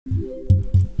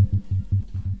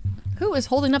Who is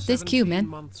holding up this queue,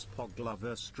 man? Is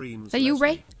that you,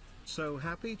 Ray? So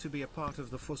happy to be a part of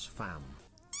the Fuss fam.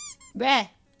 Bruh.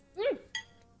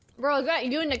 Bro, is that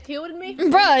you in the queue with me?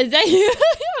 Bruh, is that you?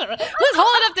 Who's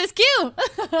holding up this queue?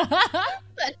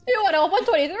 That's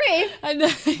 123. I know.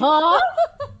 Huh?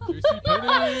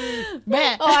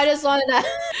 Man. Oh, I just wanted that.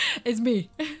 It's me.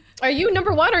 Are you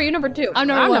number 1 or are you number 2? I'm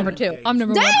number 1. number 2. I'm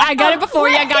number 1. I got it before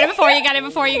you. I got it before you. Got it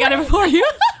before you. Got it before you.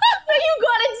 You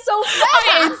got it so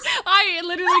fast. I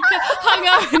literally hung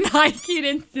up and I keyed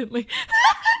instantly.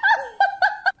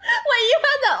 Wait, you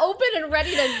had that open and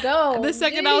ready to go. The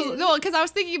second I was because I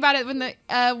was thinking about it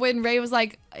when Ray was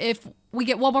like, if we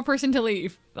get one more person to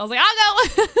leave, I was like, I'll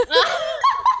go.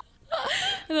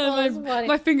 And then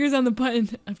my fingers on the button.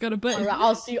 I've got a button. Right,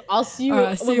 I'll see you. I'll see you.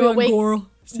 Right, see you on Goral.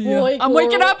 See ya. Boy, I'm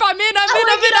waking up. I'm in. I'll see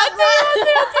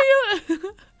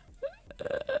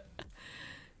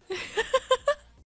you.